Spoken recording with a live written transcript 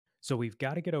So we've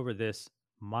got to get over this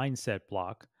mindset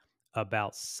block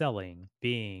about selling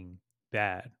being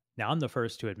bad. Now, I'm the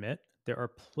first to admit there are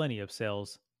plenty of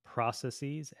sales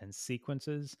processes and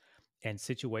sequences and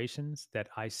situations that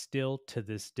I still to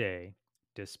this day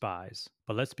despise.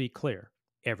 But let's be clear,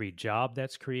 every job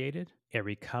that's created,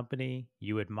 every company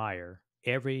you admire,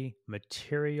 every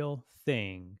material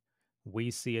thing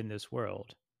we see in this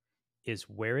world is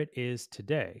where it is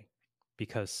today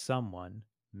because someone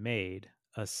made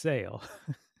a sale.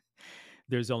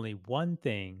 There's only one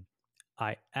thing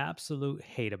I absolute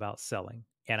hate about selling,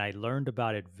 and I learned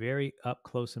about it very up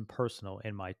close and personal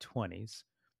in my 20s,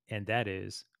 and that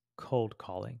is cold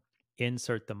calling.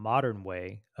 Insert the modern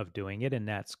way of doing it, and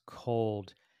that's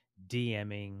cold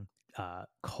DMing,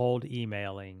 cold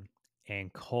emailing,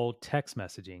 and cold text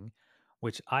messaging,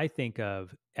 which I think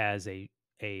of as a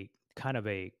kind of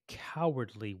a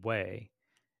cowardly way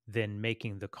than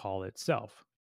making the call itself.